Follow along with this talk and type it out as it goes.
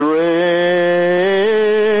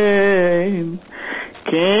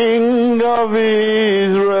King of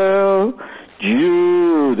Israel,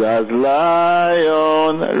 Judah's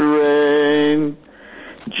Lion, reign.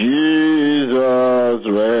 Jesus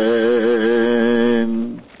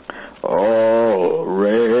reign. Oh,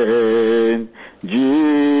 reign.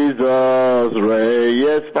 Jesus reign.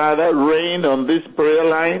 Yes, Father, reign on this prayer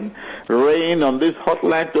line. Reign on this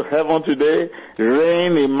hotline to heaven today.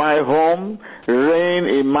 Reign in my home. Reign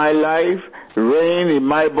in my life. Reign in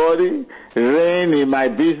my body. Reign in my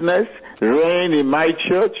business. Reign in my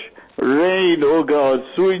church. Reign, oh God,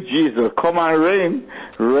 sweet Jesus. Come and reign.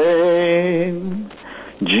 Reign.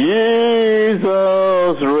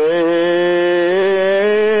 Jesus reign.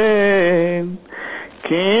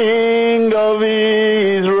 King of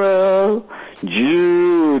Israel,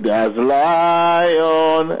 Judah's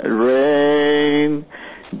Lion, reign.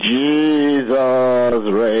 Jesus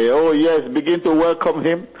reign. Oh yes, begin to welcome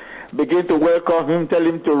him. Begin to welcome him. Tell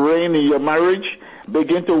him to reign in your marriage.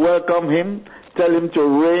 Begin to welcome him. Tell him to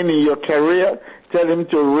reign in your career. Tell him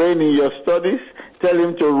to reign in your studies. Tell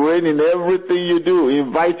him to reign in everything you do.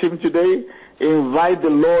 Invite him today. Invite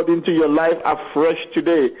the Lord into your life afresh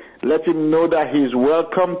today. Let him know that he's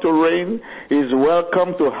welcome to reign. He's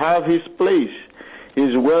welcome to have his place.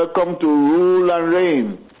 He's welcome to rule and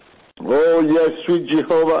reign. Oh yes, sweet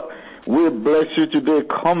Jehovah, we bless you today.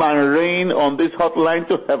 Come and reign on this hotline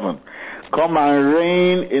to heaven. Come and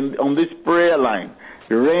reign on this prayer line.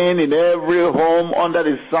 Reign in every home under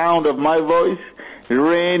the sound of my voice.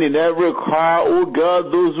 Reign in every car, oh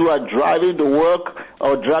God, those who are driving to work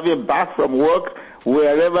or driving back from work,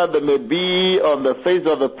 wherever they may be on the face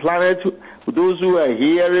of the planet, those who are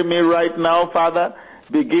hearing me right now, Father,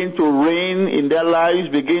 begin to reign in their lives,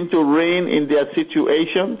 begin to reign in their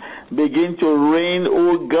situation, begin to reign,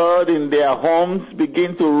 oh God, in their homes,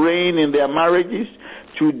 begin to reign in their marriages.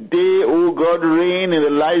 Today, oh God, reign in the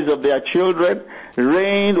lives of their children.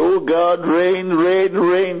 Reign, oh God, reign, reign,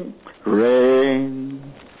 reign. Reign,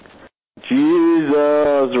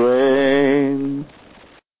 Jesus reign,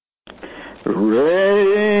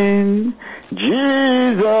 reign,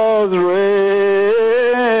 Jesus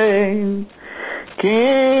reign,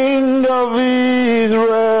 King of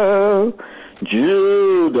Israel,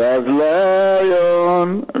 Judah's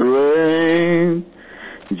Lion, reign,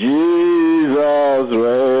 Jesus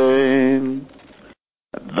reign,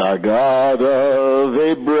 the God of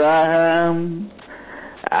Abraham,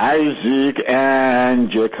 Isaac and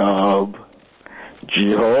Jacob.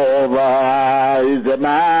 Jehovah is the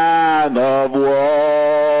man of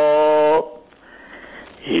war.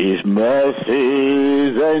 His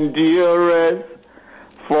mercies endureth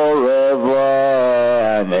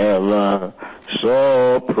forever and ever.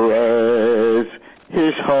 So praise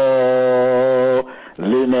his holy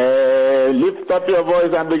name. Lift up your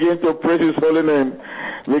voice and begin to praise his holy name.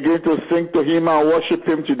 Begin to sing to him and worship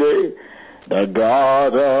him today. The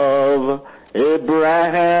God of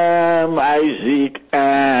Abraham, Isaac,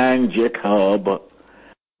 and Jacob.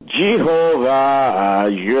 Jehovah,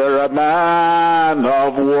 you're a man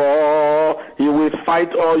of war. He will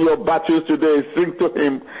fight all your battles today. Sing to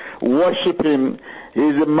him. Worship him.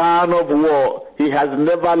 He's a man of war. He has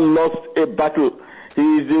never lost a battle.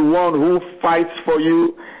 He is the one who fights for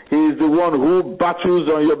you. He is the one who battles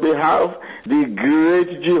on your behalf. The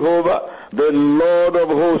great Jehovah, the Lord of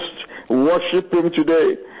hosts. Worship him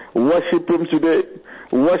today. Worship him today.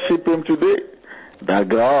 Worship him today. The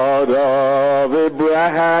God of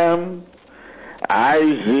Abraham,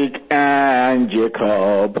 Isaac, and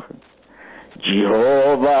Jacob.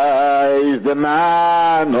 Jehovah is the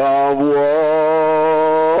man of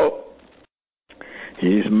war.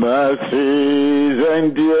 His mercies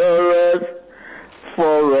endureth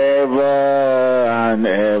forever and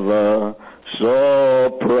ever. So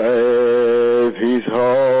praise his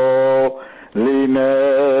holy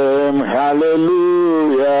name.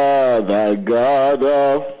 Hallelujah. The God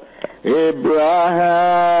of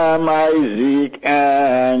Abraham, Isaac,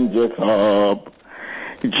 and Jacob.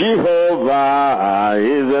 Jehovah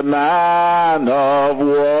is a man of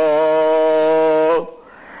war.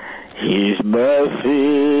 His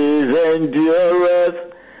mercies endureth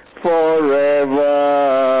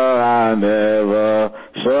forever and ever.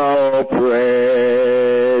 So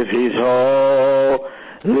praise his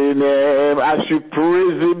holy name. As you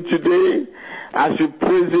praise him today,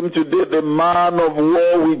 the man of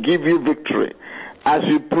war will give you victory. As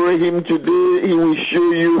you pray him today, he will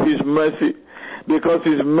show you his mercy, because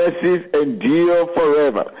his mercies endure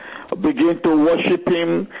forever. Begin to worship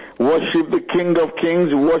him. Worship the King of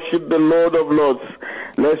Kings. Worship the Lord of Lords.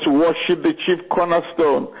 Let's worship the chief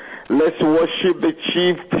cornerstone. Let's worship the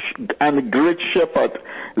chief and great shepherd.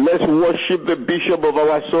 Let's worship the bishop of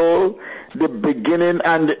our soul. the beginning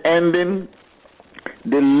and the ending,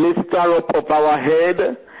 the lifter up of our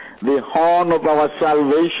head, the horn of our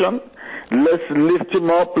salvation. Let's lift him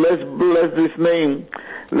up. Let's bless his name.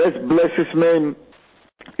 Let's bless his name.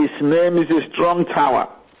 His name is a strong tower.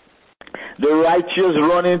 The righteous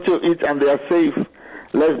run into it and they are safe.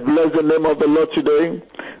 Let's bless the name of the Lord today.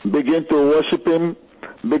 Begin to worship him.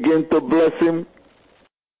 Begin to bless him.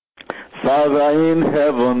 Father in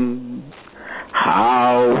heaven,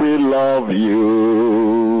 how we love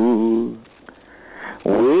you.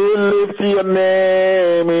 We lift your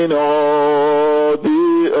name in all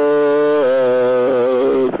the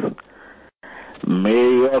earth. May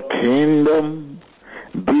your kingdom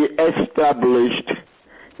be established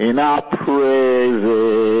in our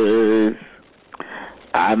praises.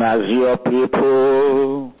 And as your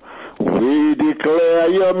people, we declare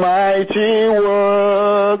your mighty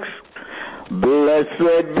works.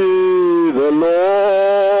 Blessed be the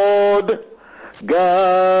Lord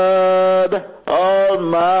God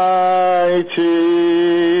Almighty,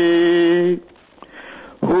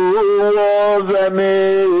 who was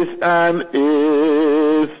and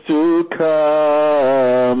is to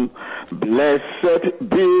come. Blessed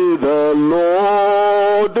be the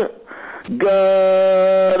Lord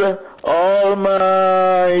God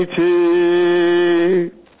Almighty,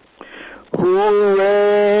 who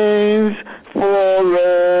reigns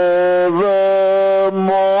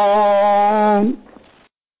forevermore.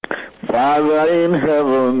 Father in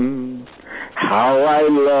heaven, how I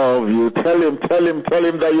love you. Tell him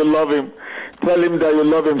that you love him. Tell him that you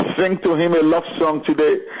love him. Sing to him a love song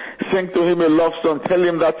today. Sing to him a love song. Tell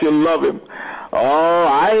him that you love him. Oh,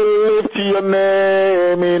 I lift your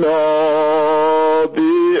name in all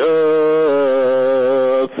the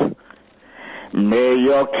earth. May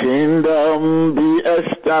your kingdom be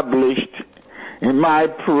established in my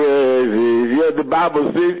praises. Yes, the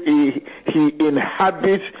Bible says he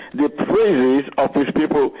inhabits the praises of his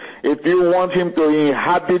people. If you want him to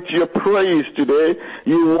inhabit your praise today,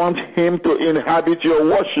 you want him to inhabit your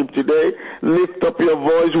worship today, lift up your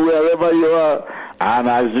voice wherever you are. And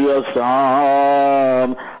as your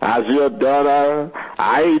son, as your daughter,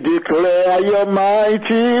 I declare your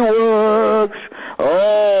mighty works.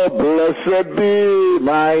 Oh, blessed be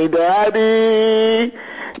my daddy,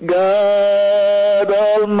 God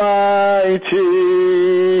Almighty.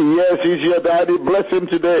 Yes, he's your daddy. Bless him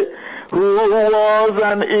today. Who was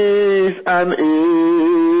and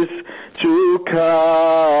is to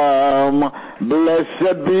come.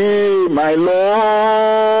 Blessed be my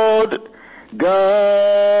Lord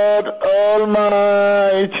God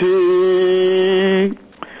Almighty,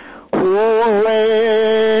 who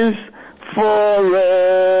reigns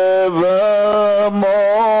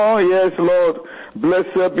forevermore. Yes, Lord.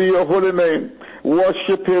 Blessed be your holy name.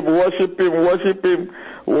 Worship him, worship him, worship him,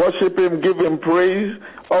 worship him, give him praise,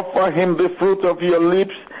 offer him the fruit of your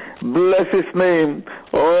lips, bless his name.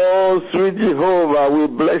 Oh, sweet Jehovah, we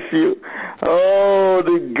bless you. Oh,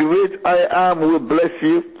 the great I am, we bless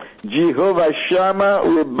you. Jehovah Shammah,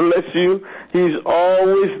 we bless you. He's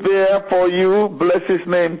always there for you. Bless his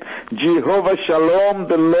name. Jehovah Shalom,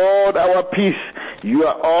 the Lord our peace. You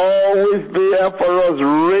are always there for us,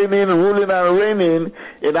 reigning, ruling, and reigning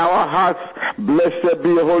in our hearts. Blessed be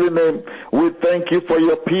your holy name. We thank you for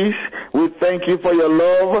your peace. We thank you for your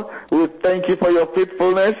love. We thank you for your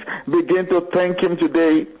faithfulness. Begin to thank him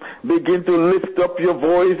today. Begin to lift up your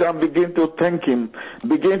voice and begin to thank him.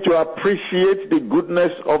 Begin to appreciate the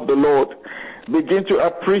goodness of the Lord. Begin to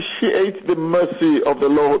appreciate the mercy of the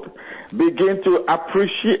Lord. Begin to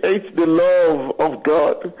appreciate the love of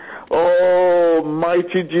God. Oh,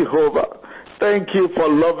 mighty Jehovah, thank you for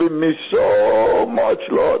loving me so much,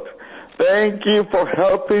 Lord. Thank you for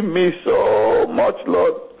helping me so much,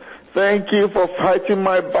 Lord. Thank you for fighting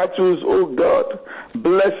my battles, oh God.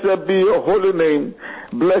 Blessed be your holy name.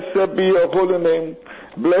 Blessed be your holy name.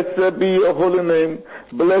 Blessed be your holy name.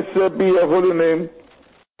 Blessed be your holy name.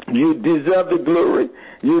 You deserve the glory.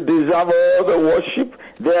 You deserve all the worship.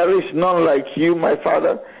 There is none like you, my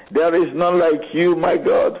Father. There is none like you, my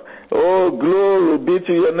God. Oh, glory be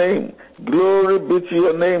to your name. Glory be to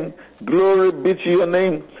your name. Glory be to your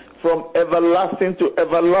name. From everlasting to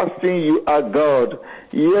everlasting, you are God.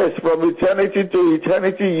 Yes, from eternity to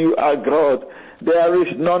eternity, you are God. There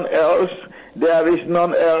is none else. There is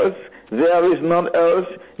none else. There is none else.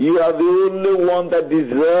 You are the only one that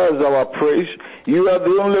deserves our praise. You are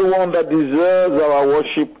the only one that deserves our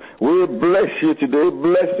worship. We bless you today.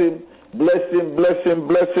 Bless him. Bless him, bless him,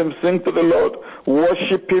 bless him. Sing to the Lord.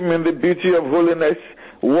 Worship him in the beauty of holiness.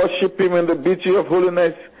 Worship him in the beauty of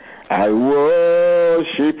holiness. I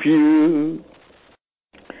worship you,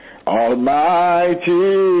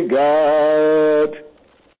 Almighty God,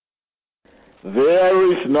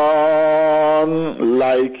 there is none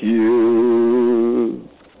like you.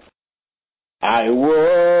 I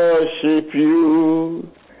worship you,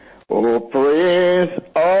 O Prince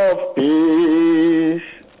of Peace,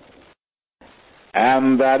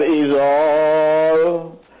 and that is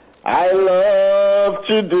all I love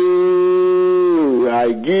to do.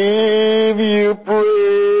 I give you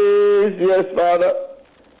praise, yes, Father,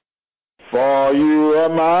 for you are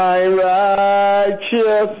my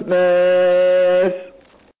righteousness.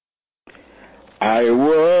 I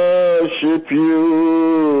worship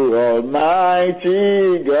you,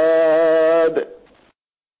 Almighty God.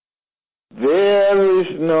 There is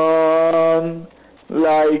none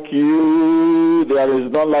like you. There is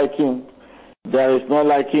none like him. There is none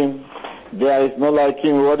like him. There is none like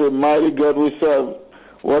him. What a mighty God we serve.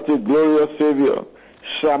 What a glorious Savior.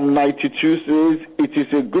 Psalm 92 says, it is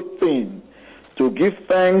a good thing to give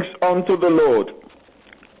thanks unto the Lord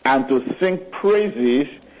and to sing praises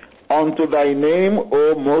unto thy name,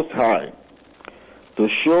 O Most High, to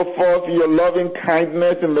show forth your loving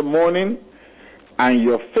kindness in the morning and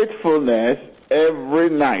your faithfulness every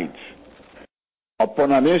night.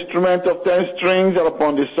 Upon an instrument of 10 strings, and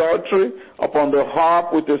upon the psaltery, upon the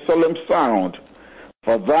harp with a solemn sound.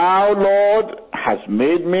 For thou, Lord, hast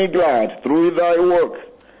made me glad through thy work.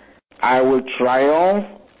 I will triumph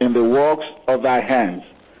in the works of thy hands.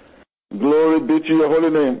 Glory be to your holy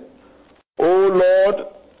name. O Lord,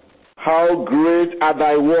 how great are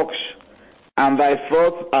thy works, and thy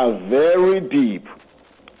thoughts are very deep.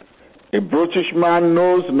 A brutish man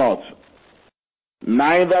knows not,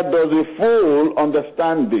 neither does a fool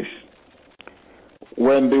understand this.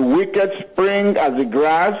 When the wicked spring as the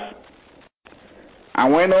grass,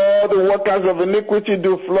 and when all the workers of iniquity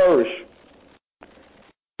do flourish,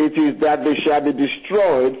 it is that they shall be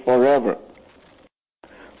destroyed forever.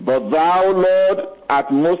 But thou, Lord, art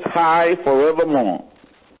most high forevermore.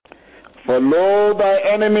 For lo, thy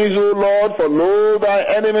enemies, O Lord, for lo, thy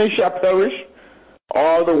enemies shall perish.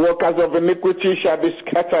 All the workers of iniquity shall be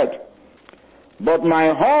scattered. But my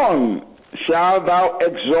horn shalt thou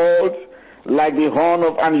exalt like the horn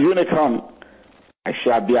of an unicorn. I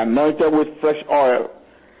shall be anointed with fresh oil.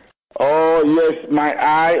 Oh, yes, my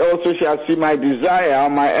eye also shall see my desire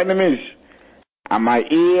on my enemies, and my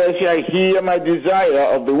ear shall hear my desire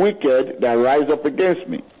of the wicked that rise up against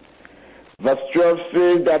me. Verse 12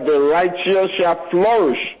 says that the righteous shall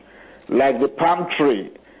flourish like the palm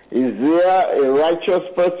tree. Is there a righteous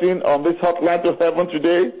person on this hotline to heaven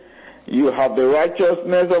today? You have the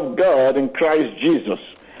righteousness of God in Christ Jesus.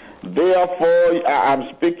 Therefore, I am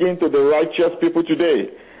speaking to the righteous people today.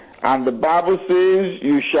 And the Bible says,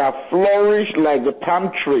 you shall flourish like the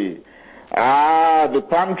palm tree. The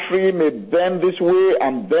palm tree may bend this way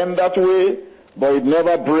and bend that way, but it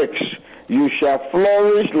never breaks. You shall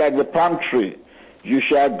flourish like the palm tree. You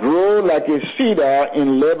shall grow like a cedar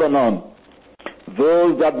in Lebanon.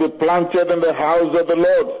 Those that be planted in the house of the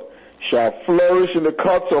Lord shall flourish in the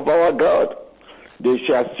courts of our God. They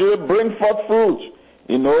shall still bring forth fruit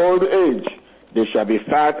in old age. They shall be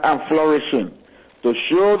fat and flourishing, to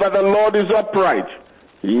show that the Lord is upright.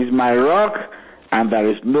 He is my rock, and there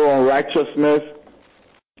is no unrighteousness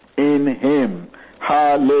in him.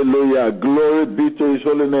 Hallelujah. Glory be to his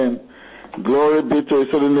holy name. Glory be to his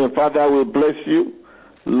holy name. Father, we bless you.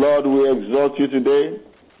 Lord, we exalt you today.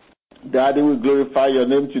 Daddy, we glorify your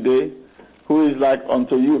name today. Who is like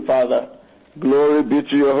unto you, Father? Glory be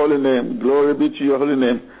to your holy name. Glory be to your holy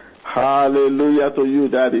name. Hallelujah to you,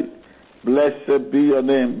 Daddy. Blessed be your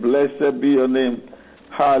name. Blessed be your name.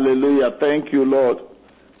 Hallelujah. Thank you, Lord.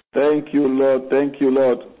 Thank you, Lord. Thank you,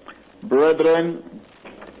 Lord. Brethren,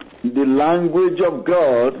 the language of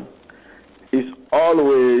God is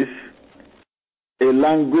always a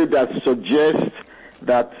language that suggests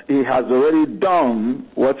that he has already done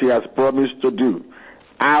what he has promised to do.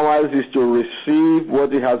 Ours is to receive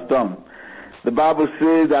what he has done. The Bible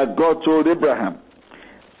says that God told Abraham,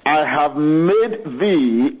 I have made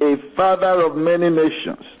thee a father of many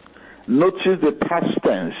nations. Notice the past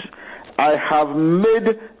tense. I have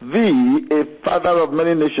made thee a father of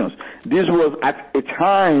many nations. This was at a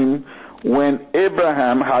time when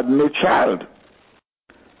Abraham had no child.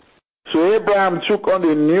 So Abraham took on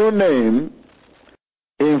a new name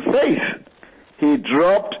in faith. He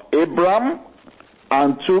dropped Abram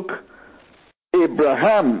and took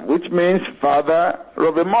Abraham, which means father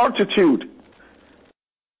of a multitude.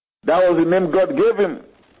 That was the name God gave him.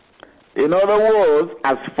 In other words,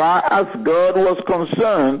 as far as God was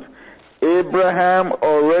concerned, Abraham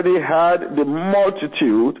already had the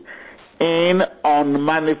multitude in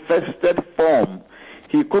unmanifested form.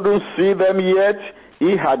 He couldn't see them yet.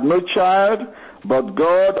 He had no child, but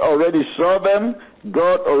God already saw them.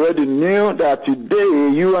 God already knew that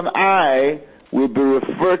today you and I will be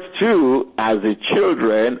referred to as the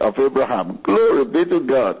children of Abraham. Glory be to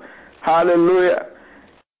God. Hallelujah.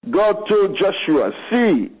 God told Joshua,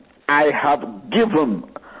 see, I have given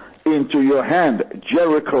into your hand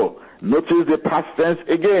Jericho. Notice the past tense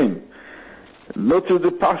again. Notice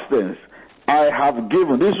the past tense. I have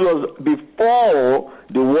given. This was before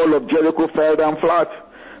the wall of Jericho fell down flat.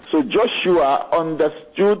 So Joshua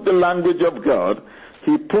understood the language of God.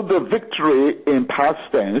 He put the victory in past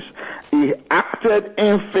tense. He acted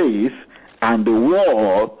in faith, and the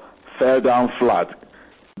wall fell down flat.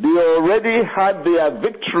 They already had their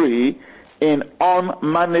victory in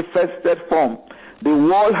unmanifested form. The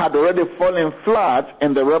wall had already fallen flat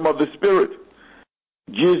in the realm of the Spirit.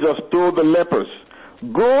 Jesus told the lepers,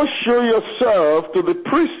 go show yourself to the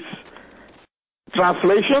priests.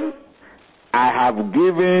 Translation, I have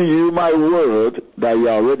given you my word that you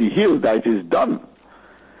are already healed, that it is done.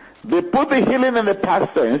 They put the healing in the past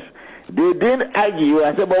tense. They didn't argue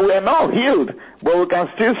and say, but we are not healed, but we can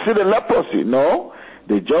still see the leprosy. No,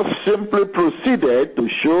 they just simply proceeded to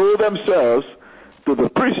show themselves to the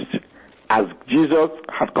priest as Jesus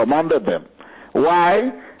had commanded them.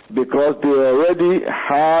 Why? Because they already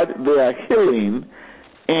had their healing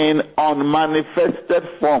in unmanifested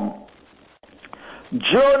form.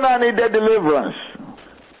 Jonah needed deliverance.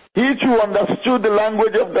 He too understood the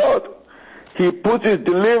language of God. He put his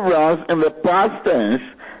deliverance in the past tense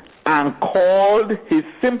and called his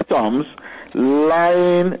symptoms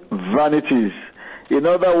lying vanities. In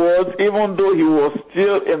other words, even though he was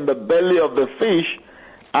still in the belly of the fish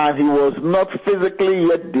and he was not physically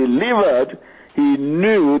yet delivered, he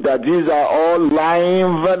knew that these are all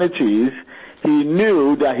lying vanities. He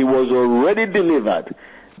knew that he was already delivered,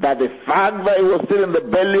 that the fact that he was still in the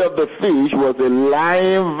belly of the fish was a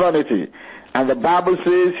lying vanity. And the Bible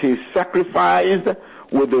says he sacrificed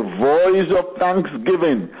with the voice of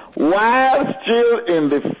thanksgiving while still in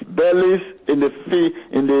the belly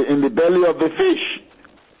of the fish.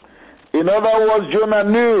 In other words, Jonah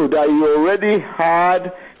knew that he already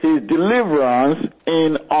had his deliverance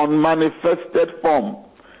in unmanifested form.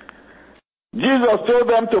 Jesus told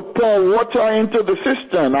them to pour water into the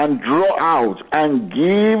cistern and draw out and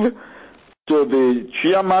give to the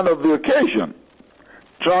chairman of the occasion.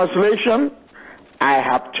 Translation, I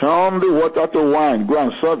have turned the water to wine. Go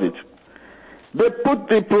and serve it. They put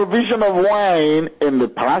the provision of wine in the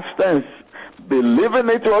past tense, believing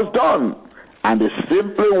it was done, and they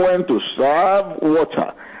simply went to serve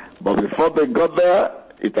water. But before they got there,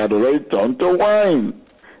 it had already turned to wine.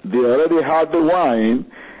 They already had the wine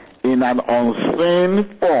in an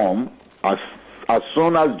unseen form as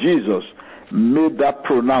soon as Jesus made that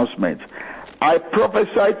pronouncement. I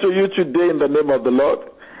prophesy to you today in the name of the Lord,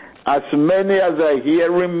 as many as are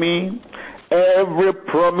hearing me, every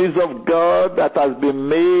promise of God that has been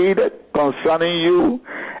made concerning you,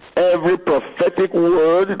 every prophetic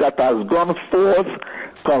word that has gone forth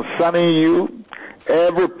concerning you,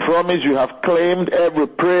 every promise you have claimed, every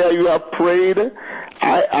prayer you have prayed,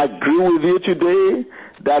 I agree with you today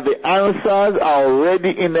that the answers are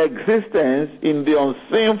already in existence in the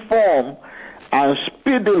unseen form, and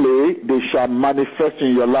speedily they shall manifest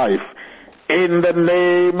in your life. In the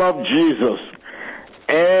name of Jesus,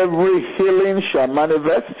 every healing shall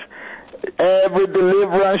manifest, every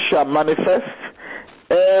deliverance shall manifest,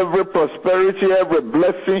 every prosperity, every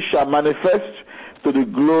blessing shall manifest to the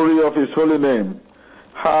glory of his holy name.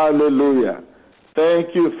 Hallelujah.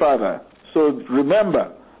 Thank you, Father. So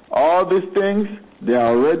remember, all these things, they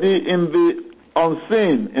are already in the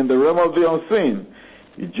unseen, in the realm of the unseen.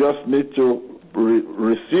 You just need to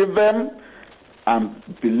receive them and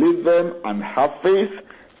believe them and have faith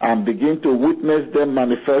and begin to witness them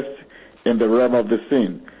manifest in the realm of the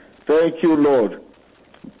seen. Thank you, Lord.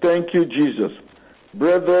 Thank you, Jesus.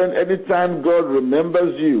 Brethren, anytime God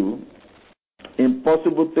remembers you,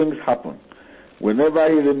 impossible things happen. Whenever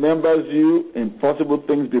he remembers you, impossible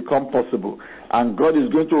things become possible. And God is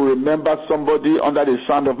going to remember somebody under the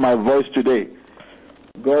sound of my voice today.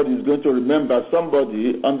 God is going to remember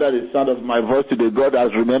somebody under the sound of my voice today. God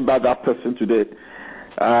has remembered that person today.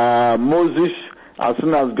 Moses, as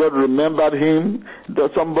soon as God remembered him,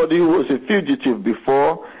 that somebody who was a fugitive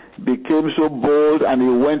before became so bold and he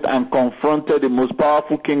went and confronted the most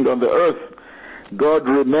powerful king on the earth. God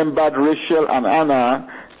remembered Rachel and Anna,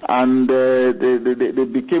 and they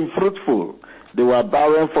became fruitful. They were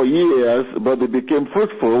barren for years, but they became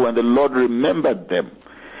fruitful when the Lord remembered them.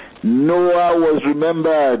 Noah was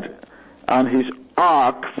remembered, and his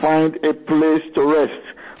ark found a place to rest.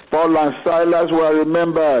 Paul and Silas were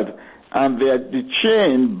remembered, and the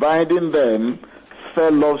chain binding them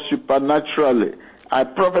fell off supernaturally. I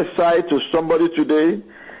prophesy to somebody today,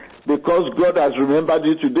 because God has remembered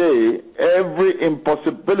you today, every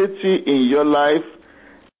impossibility in your life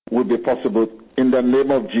will be possible in the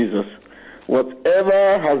name of Jesus.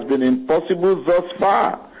 Whatever has been impossible thus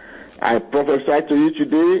far, I prophesy to you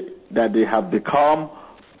today that they have become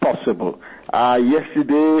possible.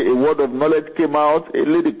 Yesterday, a word of knowledge came out. A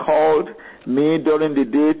lady called me during the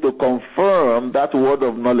day to confirm that word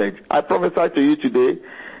of knowledge. I prophesy to you today,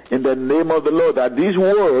 in the name of the Lord, that this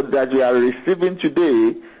word that you are receiving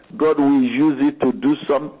today, God will use it to do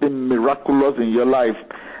something miraculous in your life.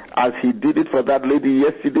 As he did it for that lady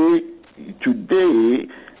yesterday, today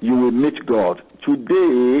you will meet God.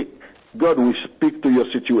 Today, God will speak to your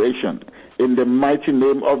situation in the mighty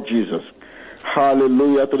name of Jesus.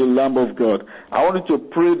 Hallelujah to the Lamb of God. I want you to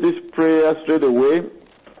pray this prayer straight away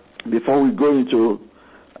before we go into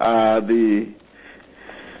the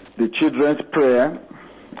children's prayer.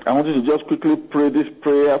 I want you to just quickly pray this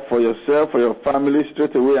prayer for yourself, for your family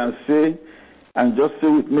straight away, and just say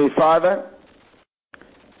with me, Father,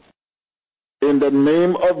 in the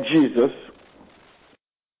name of Jesus.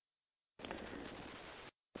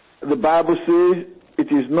 The Bible says,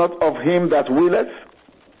 it is not of him that willeth,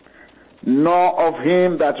 nor of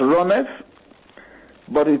him that runneth,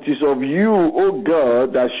 but it is of you, O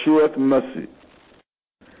God, that showeth mercy.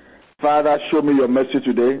 Father, show me your mercy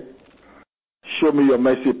today. Show me your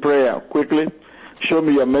mercy. Prayer, quickly. Show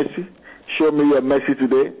me your mercy. Show me your mercy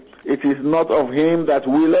today. It is not of him that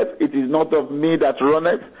willeth. It is not of me that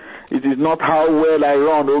runneth. It is not how well I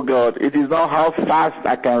run, O God. It is not how fast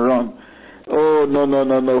I can run. Oh,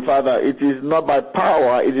 no, Father. It is not by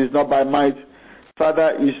power. It is not by might.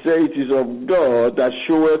 Father, you say it is of God that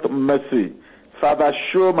showeth mercy. Father,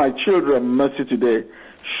 show my children mercy today.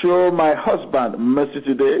 Show my husband mercy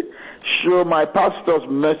today. Show my pastors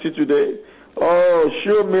mercy today. Oh,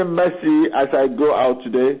 show me mercy as I go out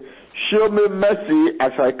today. Show me mercy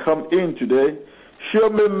as I come in today. Show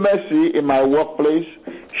me mercy in my workplace.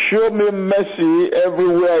 Show me mercy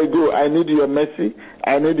everywhere I go. I need your mercy.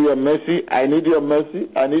 I need your mercy. I need your mercy.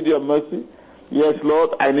 I need your mercy. Yes,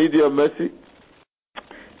 Lord, I need your mercy.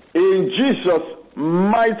 In Jesus'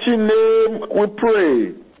 mighty name we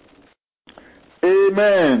pray.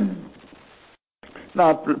 Amen.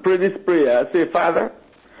 Now pray this prayer. Say, Father,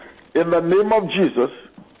 in the name of Jesus,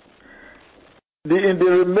 in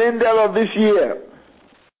the remainder of this year,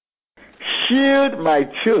 shield my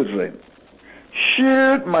children,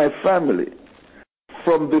 shield my family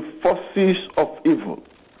from the forces of evil.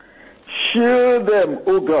 Shield them,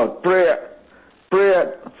 O God. Prayer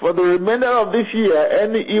for the remainder of this year,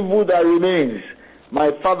 any evil that remains,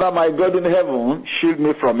 my Father, my God in heaven, shield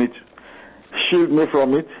me from it. Shield me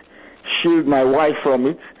from it. Shield my wife from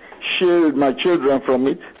it. Shield my children from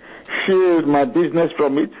it. Shield my business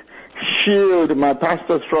from it. Shield my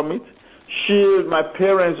pastors from it. Shield my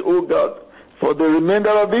parents, O God. For the remainder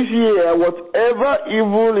of this year, whatever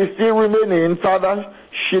evil is still remaining, Father,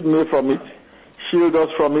 shield me from it. Shield us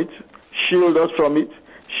from it. Shield us from it.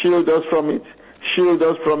 Shield us from it. Shield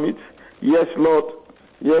us from it. Yes, Lord.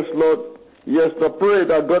 Yes, Lord. Yes, Lord. Pray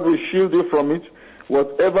that God will shield you from it.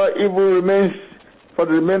 Whatever evil remains for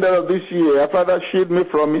the remainder of this year, Father, shield me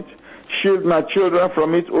from it. Shield my children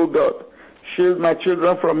from it, O God. Shield my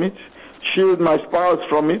children from it. Shield my spouse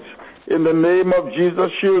from it. In the name of Jesus,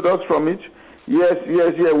 shield us from it. Yes.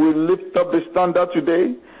 We lift up the standard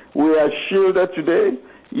today. We are shielded today.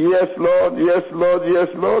 Yes, Lord. Yes, Lord. Yes,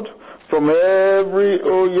 Lord. From every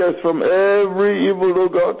evil, O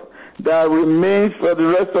God, that remains for the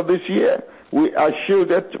rest of this year. We are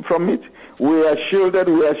shielded from it. We are shielded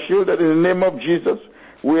in the name of Jesus.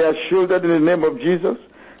 We are shielded in the name of Jesus.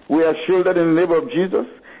 We are shielded in the name of Jesus.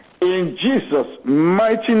 In Jesus'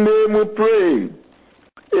 mighty name we pray.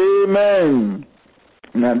 Amen.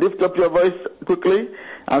 Now lift up your voice quickly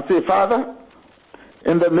and say, Father,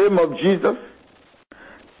 in the name of Jesus,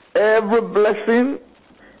 every blessing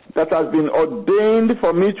that has been ordained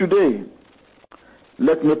for me today,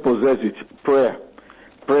 let me possess it. Prayer.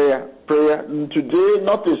 Today,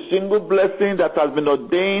 not a single blessing that has been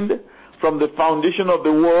ordained from the foundation of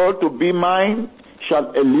the world to be mine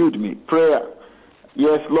shall elude me. Prayer.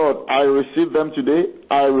 Yes, Lord, I receive them today.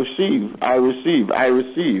 I receive. I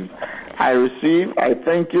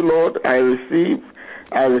thank you, Lord. I receive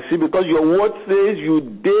because your word says you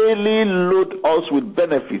daily load us with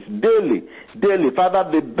benefits. Daily. Father,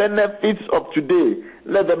 the benefits of today,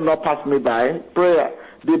 let them not pass me by. Prayer.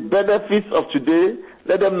 The benefits of today,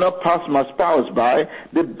 let them not pass my spouse by.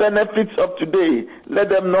 The benefits of today, let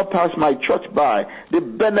them not pass my church by. The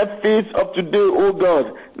benefits of today, oh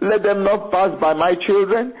God, let them not pass by my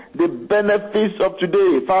children. The benefits of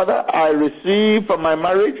today, Father, I receive for my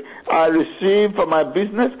marriage. I receive for my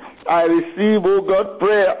business. I receive, oh God,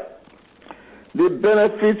 prayer. The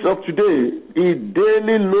benefits of today, He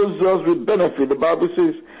daily loads us with benefit. The Bible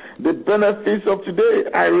says, the benefits of today,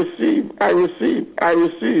 I receive, I receive, I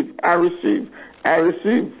receive, I receive, I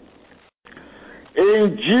receive.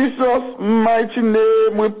 In Jesus' mighty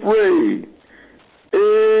name we pray.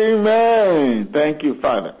 Amen. Thank you,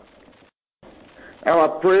 Father. Our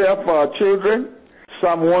prayer for our children,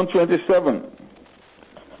 Psalm 127.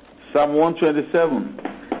 Psalm 127.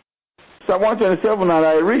 Psalm 127, and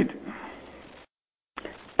I read,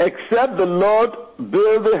 except the Lord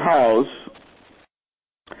build the house,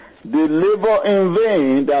 they labor in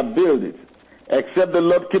vain that build it. Except the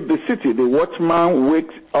Lord keep the city, the watchman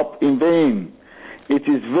wakes up in vain. It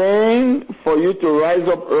is vain for you to rise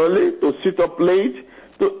up early, to sit up late,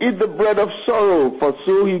 to eat the bread of sorrow, for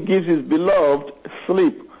so He gives His beloved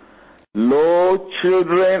sleep. Lo,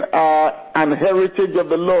 children are an heritage of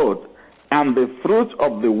the Lord, and the fruit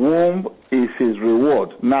of the womb is His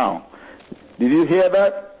reward. Now, did you hear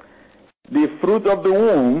that? The fruit of the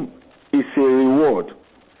womb is a reward.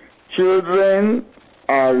 Children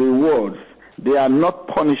are rewards. They are not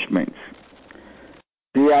punishments.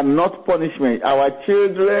 They are not punishment. Our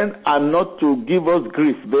children are not to give us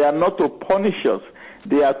grief. They are not to punish us.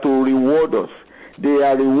 They are to reward us. They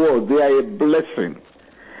are rewards. They are a blessing.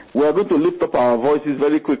 We are going to lift up our voices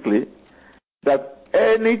very quickly, that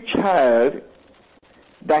any child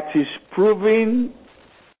that is proving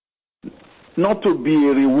not to be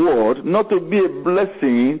a reward, not to be a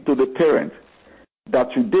blessing to the parent,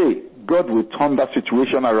 that today God will turn that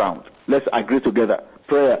situation around. Let's agree together.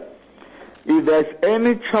 Prayer. If there's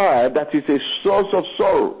any child that is a source of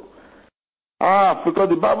sorrow, because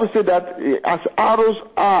the Bible said that as arrows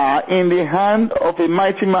are in the hand of a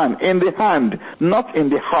mighty man, in the hand, not in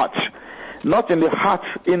the heart. Not in the heart,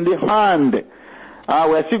 in the hand.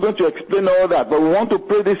 We're still going to explain all that, but we want to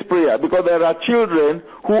pray this prayer because there are children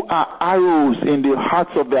who are arrows in the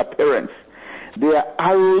hearts of their parents. They are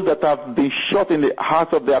arrows that have been shot in the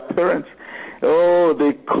hearts of their parents. Oh,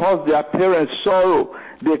 they cause their parents sorrow.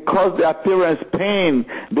 They cause their parents pain.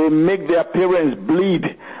 They make their parents bleed.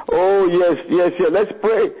 Oh, yes. Let's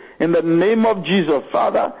pray in the name of Jesus,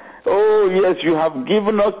 Father. Oh, yes, you have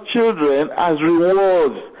given us children as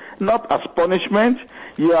rewards, not as punishment.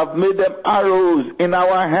 You have made them arrows in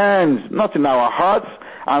our hands, not in our hearts.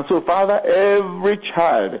 And so, Father, every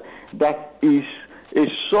child that is a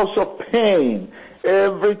source of pain,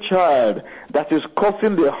 every child that is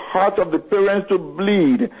causing the heart of the parents to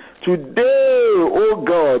bleed, today, oh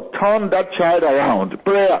God, turn that child around.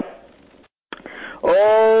 Prayer.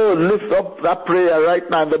 Oh, lift up that prayer right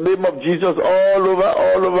now in the name of Jesus, all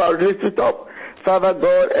over, lift it up. Father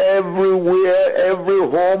God, everywhere, every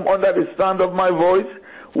home under the sound of my voice,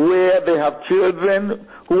 where they have children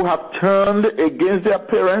who have turned against their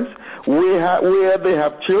parents, where they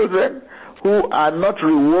have children who are not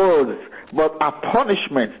rewards, but are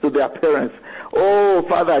punishments to their parents. Oh,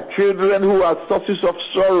 Father, children who are sources of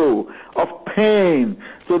sorrow, of pain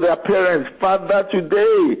to their parents. Father,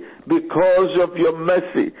 today, because of your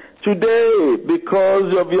mercy, today,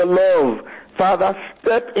 because of your love, Father,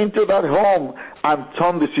 step into that home and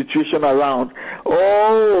turn the situation around.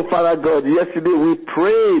 Oh, Father God, yesterday we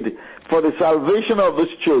prayed for the salvation of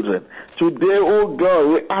these children. Today, oh God,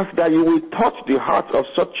 we ask that you will touch the hearts of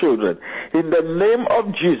such children. In the name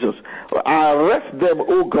of Jesus, arrest them,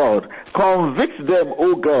 oh God. Convict them,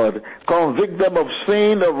 oh God. Convict them of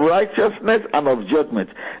sin, of righteousness, and of judgment.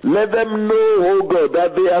 Let them know, oh God,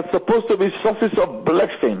 that they are supposed to be sources of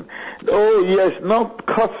blessing. Oh yes, not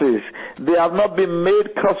curses. They have not been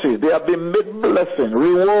made curses. They have been made blessing,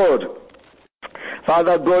 reward.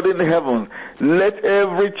 Father God in heaven, let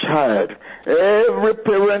every child, every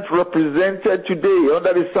parent represented today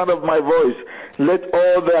under the sound of my voice, let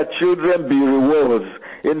all their children be rewards.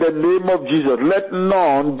 In the name of Jesus, let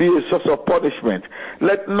none be a source of punishment.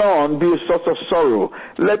 Let none be a source of sorrow.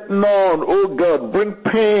 Let none, oh God, bring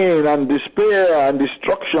pain and despair and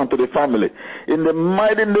destruction to the family. In the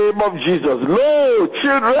mighty name of Jesus, lo,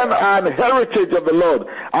 children are an heritage of the Lord,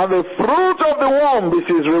 and the fruit of the womb is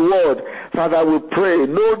His reward. Father, we pray,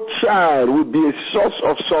 no child will be a source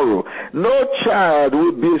of sorrow. No child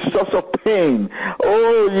will be a source of pain.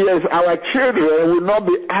 Oh yes, our children will not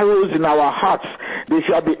be arrows in our hearts. They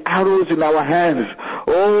shall be arrows in our hands.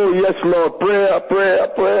 Oh yes, Lord, prayer.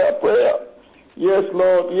 Yes,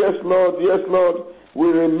 Lord. We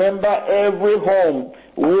remember every home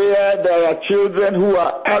where there are children who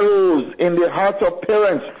are arrows in the hearts of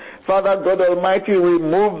parents. Father God Almighty,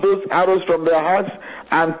 remove those arrows from their hearts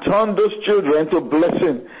and turn those children to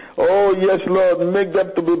blessing. Oh yes, Lord, make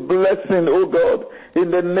them to be blessing, oh God,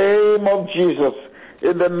 in the name of Jesus.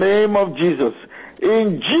 In the name of Jesus.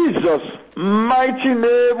 In Jesus' mighty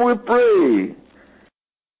name we pray.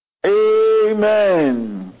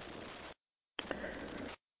 Amen.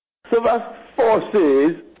 So verse 4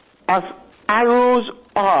 says, as arrows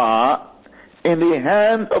are in the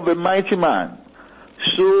hand of a mighty man,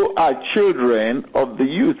 so are children of the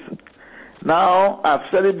youth. Now, I've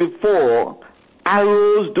said it before,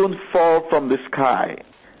 arrows don't fall from the sky.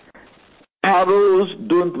 Arrows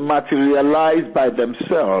don't materialize by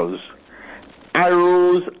themselves.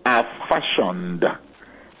 Arrows are fashioned.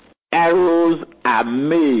 Arrows are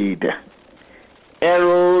made.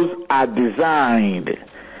 Arrows are designed.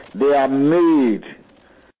 They are made.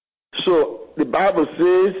 So the Bible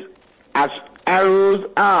says, as arrows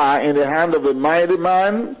are in the hand of a mighty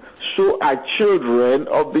man, so are children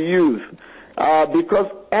of the youth. Because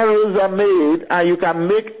arrows are made, and you can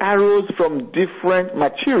make arrows from different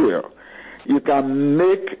material. You can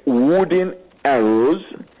make wooden arrows.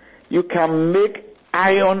 You can make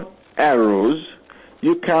iron arrows.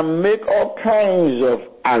 You can make all kinds of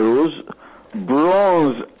arrows,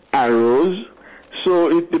 bronze arrows.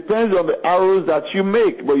 So it depends on the arrows that you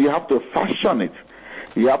make, but you have to fashion it.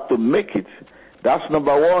 You have to make it. That's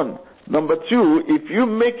number one. Number two, if you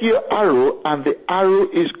make your arrow and the arrow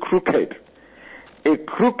is crooked, a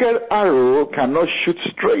crooked arrow cannot shoot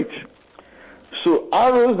straight. So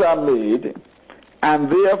arrows are made,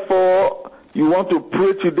 and therefore you want to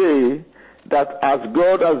pray today that as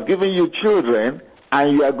God has given you children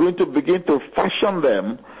and you are going to begin to fashion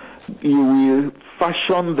them, you will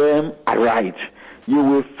fashion them aright. You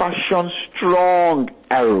will fashion strong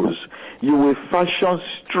arrows. You will fashion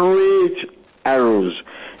straight arrows.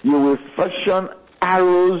 You will fashion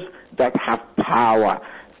arrows that have power.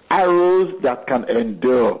 Arrows that can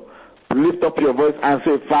endure. Lift up your voice and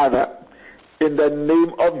say, Father, in the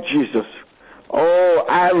name of Jesus, oh,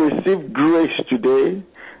 I receive grace today.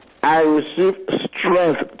 I receive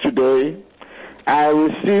strength today. I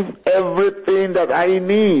receive everything that I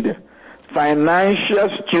need. Financial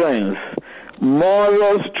strength,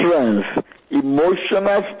 moral strength,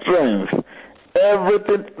 emotional strength,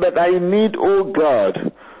 everything that I need, oh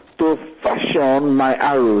God, to fashion my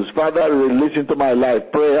arrows. Father, release into my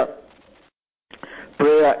life. Prayer.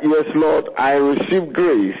 Yes, Lord, I receive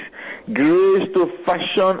grace. Grace to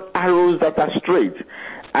fashion arrows that are straight.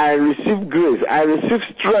 I receive grace. I receive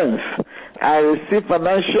strength. I receive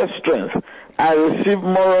financial strength. I receive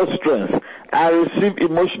moral strength. I receive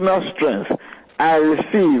emotional strength. I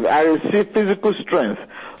receive physical strength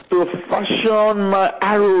to fashion my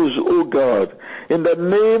arrows, oh God, in the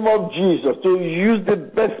name of Jesus, to use the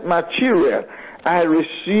best material. I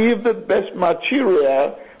receive the best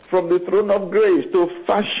material from the throne of grace to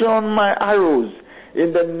fashion my arrows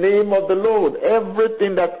in the name of the Lord.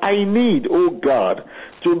 Everything that I need, oh God,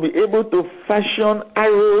 to be able to fashion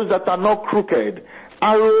arrows that are not crooked,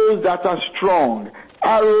 arrows that are strong,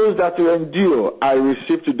 arrows that will endure, I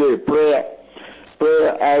receive today. Prayer,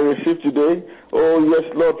 I receive today. Oh yes,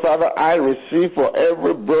 Lord Father, I receive for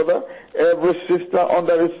every brother, every sister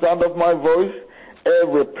under the sound of my voice,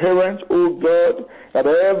 every parent, oh God, that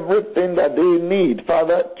everything that they need,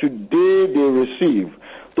 Father, today they receive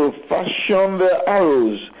to fashion their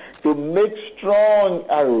arrows, to make strong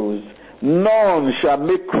arrows. None shall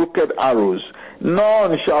make crooked arrows.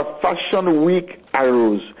 None shall fashion weak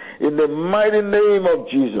arrows. In the mighty name of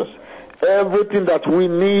Jesus, everything that we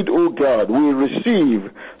need, oh God, we receive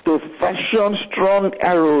to fashion strong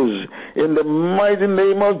arrows. In the mighty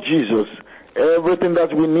name of Jesus, everything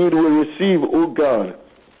that we need, we receive, oh God,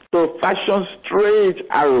 to fashion straight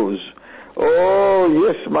arrows. Oh,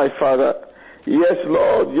 yes, my Father. Yes,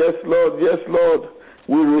 Lord. Yes, Lord. Yes, Lord.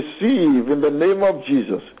 We receive in the name of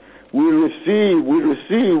Jesus. We receive.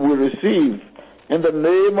 In the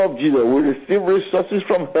name of Jesus, we receive resources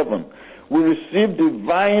from heaven. We receive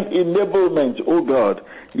divine enablement, oh God.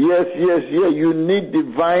 Yes, you need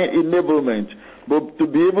divine enablement. But to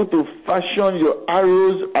be able to fashion your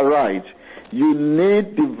arrows aright, you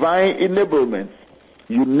need divine enablement.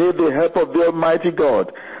 You need the help of the Almighty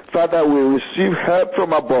God. Father, we receive help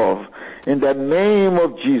from above. In the name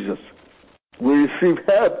of Jesus, we receive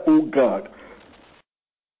help, oh God.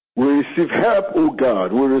 We receive help, oh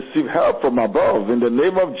God. We receive help from above in the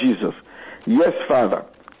name of Jesus. Yes, Father.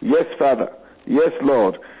 Yes, Father. Yes,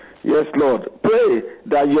 Lord. Yes, Lord. Pray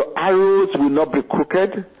that your arrows will not be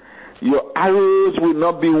crooked. Your arrows will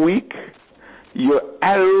not be weak. Your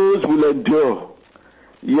arrows will endure.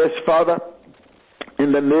 Yes, Father,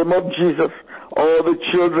 in the name of Jesus, all the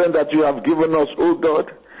children that you have given us, oh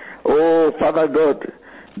God, oh Father God,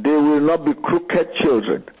 they will not be crooked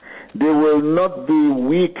children. They will not be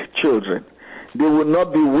weak children. They will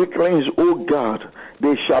not be weaklings, oh God.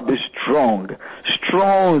 They shall be strong,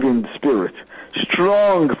 strong in spirit,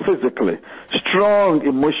 strong physically, strong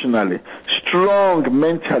emotionally, strong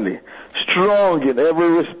mentally, strong in every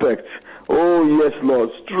respect. Oh yes, Lord,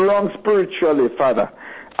 strong spiritually, Father.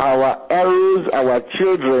 Our arrows, our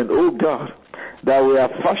children, oh God, that we are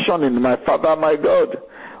fashioning, my Father, my God.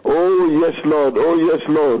 Oh yes, Lord, oh yes,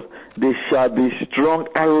 Lord. They shall be strong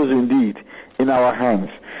arrows indeed in our hands.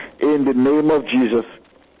 In the name of Jesus.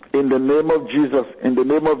 In the name of Jesus. In the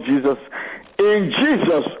name of Jesus. In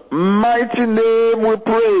Jesus' mighty name we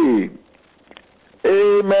pray.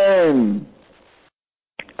 Amen.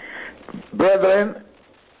 Brethren,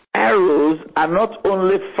 arrows are not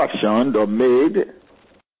only fashioned or made.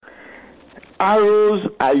 Arrows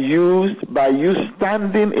are used by you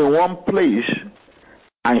standing in one place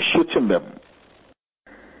and shooting them.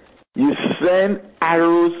 You send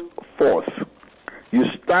arrows forth. You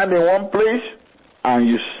stand in one place and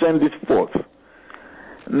you send it forth.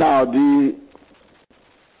 Now,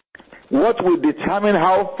 what will determine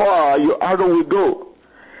how far your arrow will go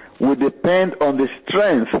will depend on the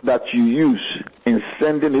strength that you use in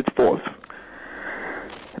sending it forth.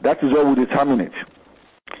 That is what will determine it.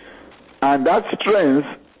 And that strength,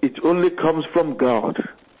 it only comes from God.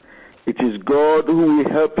 It is God who will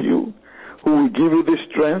help you, who will give you the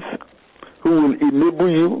strength, who will enable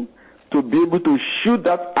you to be able to shoot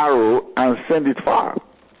that arrow and send it far.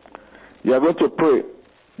 You are going to pray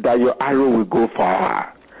that your arrow will go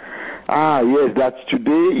far. Yes, that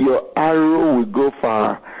today your arrow will go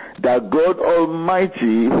far. That God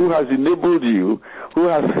Almighty, who has enabled you, who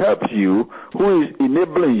has helped you, who is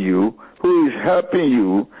enabling you, who is helping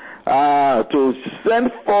you, to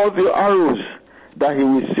send forth your arrows, that He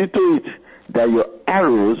will see to it that your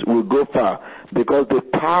arrows will go far. Because the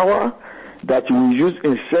power that you will use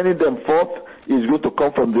in sending them forth is going to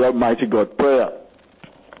come from the Almighty God. Prayer.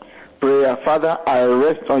 Father, I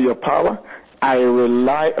rest on your power. I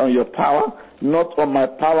rely on your power, not on my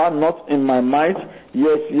power, not in my might.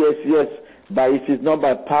 Yes. But it is not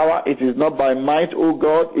by power, it is not by might, oh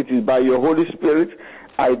God, it is by your Holy Spirit.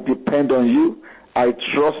 I depend on you. I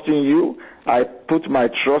trust in you. I put my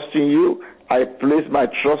trust in you. I place my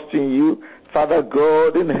trust in you. Father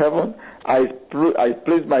God in heaven, I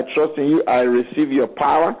place my trust in you. I receive your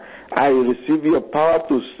power. I receive your power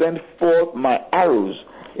to send forth my arrows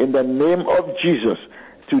in the name of Jesus.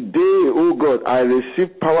 Today, oh God, I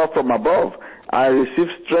receive power from above. I receive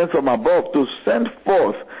strength from above to send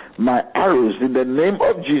forth my arrows in the name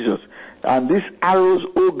of Jesus. And these arrows,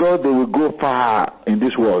 oh God, they will go far in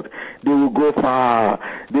this world. They will go far.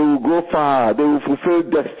 They will go far. They will fulfill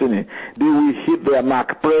destiny. They will hit their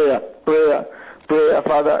mark. Prayer,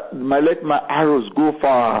 Father, let my arrows go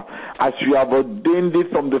far. As you have ordained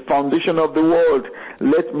it from the foundation of the world,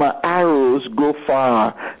 let my arrows go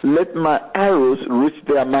far. Let my arrows reach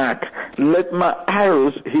their mark. Let my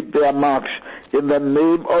arrows hit their marks. In the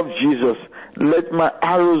name of Jesus, let my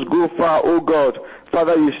arrows go far, O God.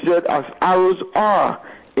 Father, you said, as arrows are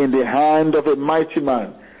in the hand of a mighty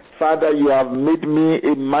man. Father, you have made me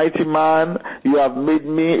a mighty man. You have made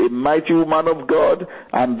me a mighty woman of God.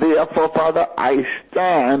 And therefore, Father, I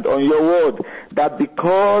stand on your word that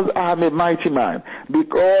because I am a mighty man,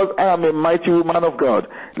 because I am a mighty woman of God,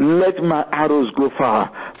 let my arrows go far.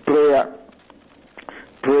 Prayer,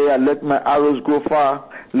 let my arrows go far.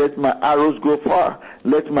 Let my arrows go far.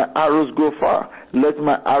 Let my arrows go far. Let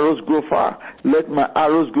my arrows go far. Let my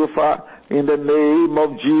arrows go far. In the name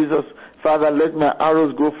of Jesus. Father, let my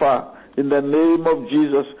arrows go far. In the name of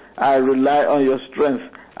Jesus, I rely on your strength.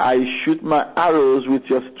 I shoot my arrows with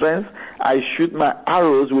your strength. I shoot my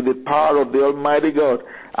arrows with the power of the Almighty God.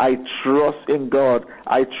 I trust in God.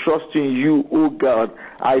 I trust in you, O God.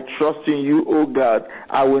 I trust in you, O God.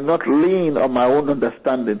 I will not lean on my own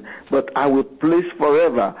understanding, but I will place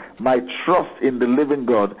forever my trust in the living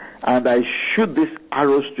God. And I shoot these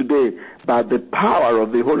arrows today by the power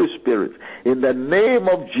of the Holy Spirit in the name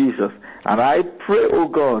of Jesus. And I pray, O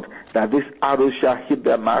God, that these arrows shall hit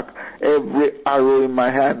their mark. Every arrow in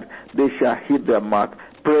my hand, they shall hit their mark.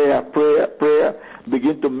 Prayer.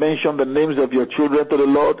 Begin to mention the names of your children to the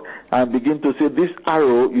Lord and begin to say, this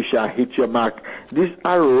arrow, you shall hit your mark. This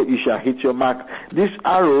arrow, you shall hit your mark. This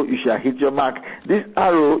arrow, you shall hit your mark. This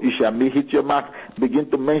arrow, you shall hit your mark.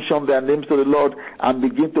 Begin to mention their names to the Lord and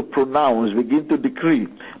begin to pronounce, begin to decree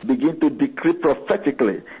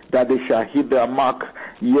prophetically that they shall hit their mark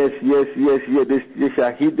Yes, yes, yes, yes. They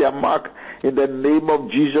shall hit their mark in the name of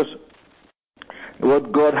Jesus.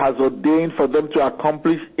 What God has ordained for them to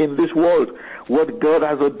accomplish in this world, what God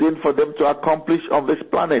has ordained for them to accomplish on this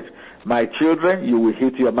planet. My children, you will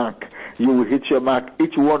hit your mark. You will hit your mark.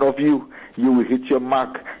 Each one of you, you will hit your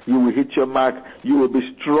mark. You will hit your mark. You will be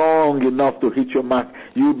strong enough to hit your mark.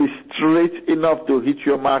 You will be straight enough to hit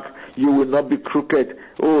your mark. You will not be crooked.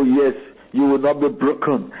 Oh yes, you will not be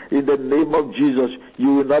broken. In the name of Jesus,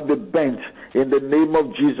 you will not be bent. In the name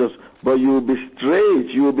of Jesus, but you will be straight,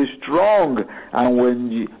 you will be strong, and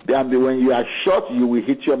when you are short, you will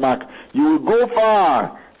hit your mark. You will go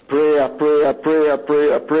far. Prayer, prayer, prayer,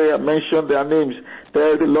 prayer, prayer. Mention their names.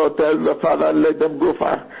 Tell the Lord, tell the Father, let them go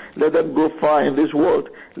far. Let them go far in this world.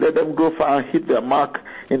 Let them go far and hit their mark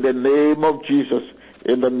in the name of Jesus.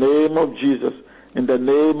 In the name of Jesus. In the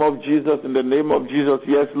name of Jesus. In the name of Jesus.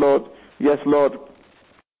 Yes, Lord. Yes, Lord.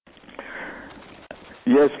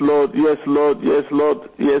 Yes, Lord. Yes, Lord. Yes, Lord.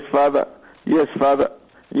 Yes, Father. Yes, Father.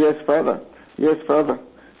 Yes, Father. Yes, Father.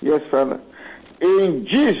 Yes, Father. In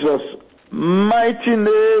Jesus' mighty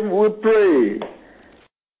name we pray.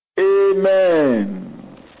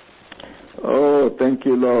 Amen. Oh, thank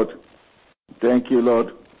you, Lord. Thank you, Lord.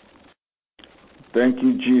 Thank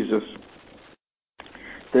you, Jesus.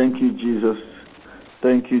 Thank you, Jesus.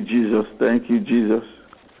 Thank you, Jesus. Thank you, Jesus.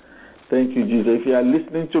 Thank you, Jesus. If you are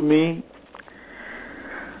listening to me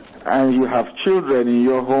and you have children in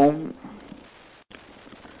your home,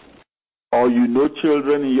 or you know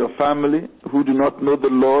children in your family who do not know the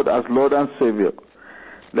Lord as Lord and Savior,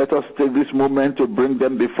 let us take this moment to bring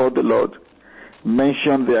them before the Lord.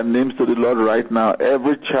 Mention their names to the Lord right now.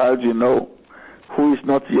 Every child you know who is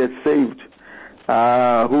not yet saved,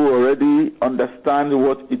 who already understands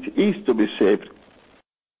what it is to be saved,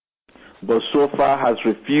 but so far has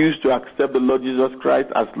refused to accept the Lord Jesus Christ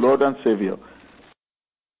as Lord and Savior.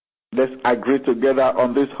 Let's agree together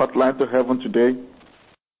on this hotline to heaven today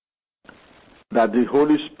that the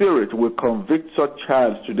Holy Spirit will convict such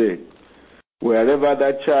child today, wherever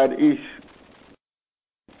that child is.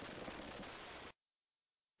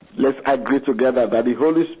 Let's agree together that the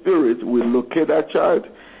Holy Spirit will locate that child.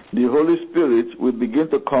 The Holy Spirit will begin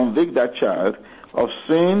to convict that child of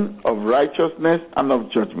sin, of righteousness, and of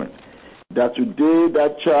judgment. That today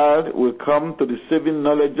that child will come to the saving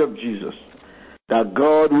knowledge of Jesus. That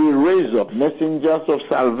God will raise up messengers of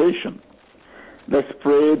salvation. Let's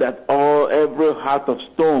pray that every heart of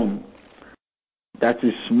stone that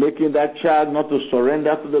is making that child not to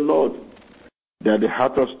surrender to the Lord, that the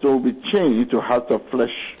heart of stone will be changed to heart of flesh,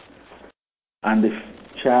 and the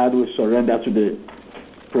child will surrender today.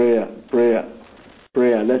 Prayer, prayer,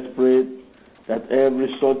 prayer. Let's pray that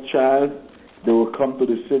every such child, they will come to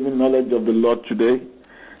the saving knowledge of the Lord today.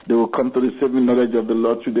 They will come to the saving knowledge of the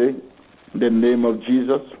Lord today. In the name of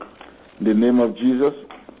Jesus. In the name of Jesus.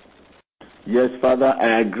 Yes, Father,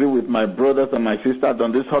 I agree with my brothers and my sisters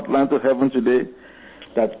on this hotline to heaven today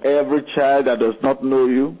that every child that does not know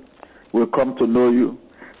you will come to know you.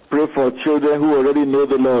 Pray for children who already know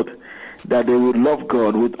the Lord, that they will love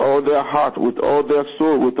God with all their heart, with all their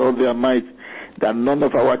soul, with all their might, that none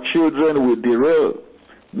of our children will derail,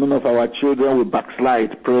 none of our children will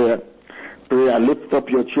backslide. Prayer. Prayer. Lift up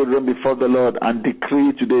your children before the Lord and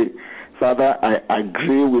decree today. Father, I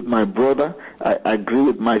agree with my brother, I agree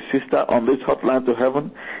with my sister on this hotline to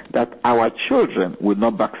heaven that our children will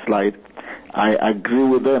not backslide. I agree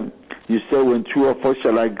with them. You say when two of us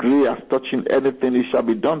shall agree as touching anything, it shall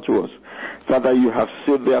be done to us. Father, you have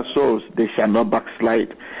sealed their souls. They shall not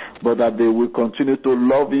backslide, but that they will continue to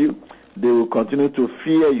love you. They will continue to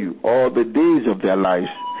fear you all the days of their lives.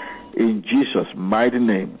 In Jesus' mighty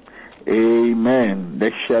name, amen.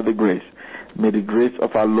 Let's share the grace. May the grace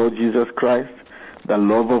of our Lord Jesus Christ, the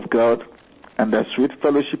love of God, and the sweet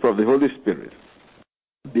fellowship of the Holy Spirit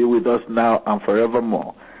be with us now and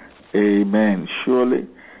forevermore. Amen. Surely,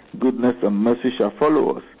 goodness and mercy shall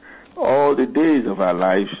follow us all the days of our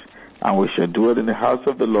lives, and we shall dwell in the house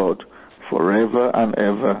of the Lord forever and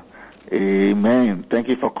ever. Amen. Thank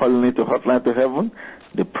you for calling into Hotline to Heaven,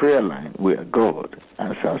 the prayer line where God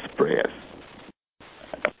answers prayers.